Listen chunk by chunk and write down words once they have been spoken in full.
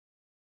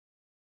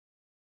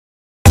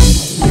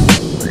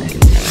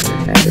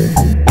Hey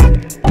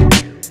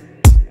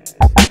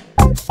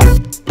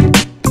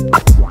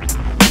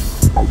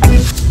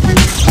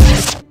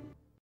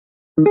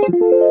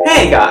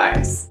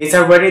guys! It's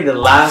already the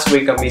last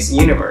week of Miss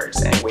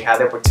Universe and we had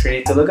the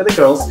opportunity to look at the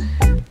girls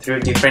through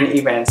different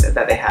events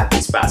that they had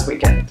this past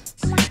weekend.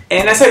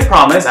 And as I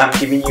promised, I'm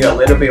giving you a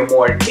little bit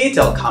more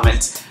detailed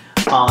comments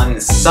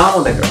on some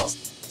of the girls.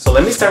 So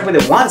let me start with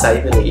the ones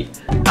I believe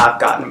have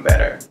gotten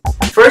better.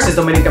 First is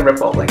Dominican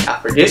Republic.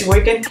 After this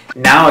weekend,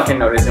 now I can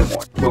notice them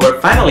more. We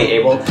were finally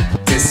able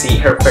to see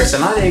her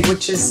personality,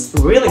 which is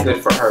really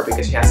good for her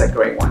because she has a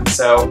great one.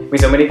 So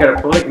Miss Dominican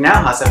Republic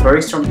now has a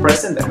very strong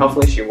presence that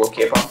hopefully she will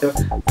keep on to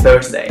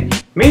Thursday.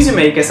 Miss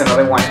Jamaica is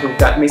another one who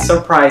got me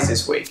surprised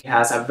this week. She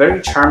has a very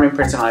charming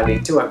personality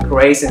too, a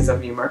great sense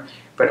of humor,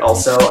 but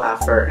also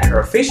after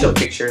her official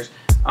pictures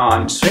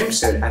on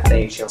swimsuit, I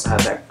think she also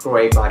has a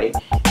great body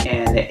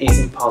and it is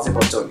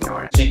impossible to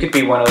ignore. She could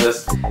be one of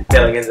those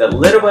delegates that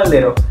little by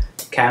little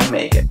can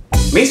make it.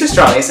 Miss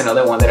Australia is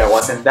another one that I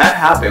wasn't that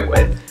happy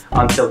with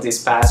until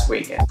this past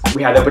weekend.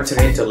 We had the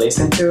opportunity to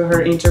listen to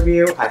her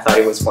interview. I thought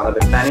it was one of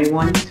the funny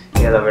ones.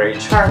 She has a very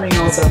charming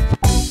also.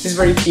 She's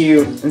very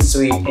cute and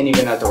sweet and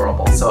even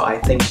adorable. So I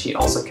think she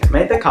also can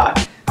make the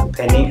cut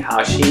depending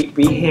how she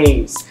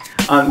behaves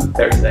on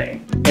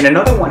Thursday. And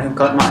another one who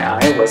caught my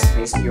eye was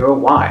Miss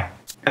Uruguay.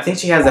 I think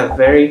she has a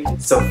very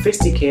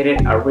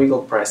sophisticated,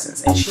 regal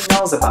presence, and she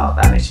knows about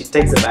that, and she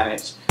takes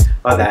advantage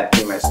of that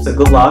image. So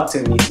good luck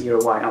to Miss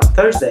Uruguay on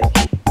Thursday,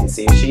 and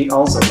see if she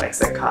also makes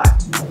the cut.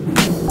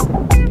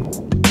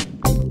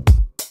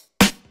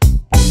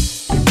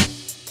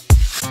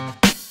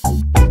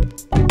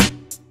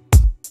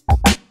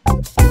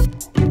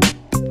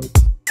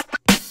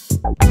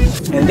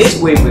 And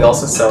this week we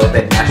also saw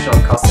the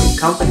National Costume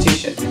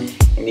Competition,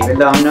 and even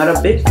though I'm not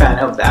a big fan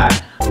of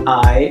that,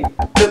 I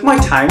took my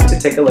time to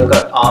take a look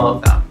at all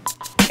of them,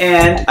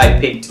 and I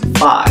picked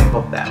 5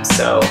 of them,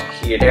 so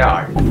here they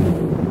are.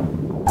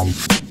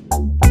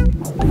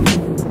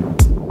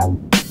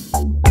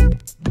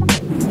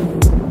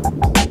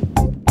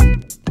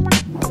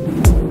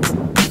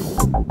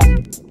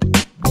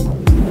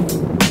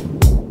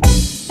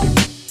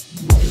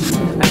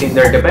 I think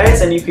they're the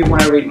best, and if you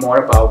want to read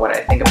more about what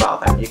I think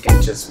about them, you can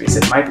just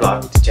visit my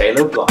blog, the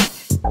JLo blog.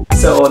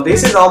 So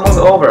this is almost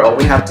over. All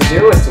we have to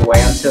do is to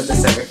wait until the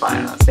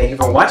semifinals. Thank you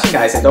for watching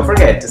guys, and don't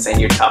forget to send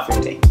your top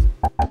 15.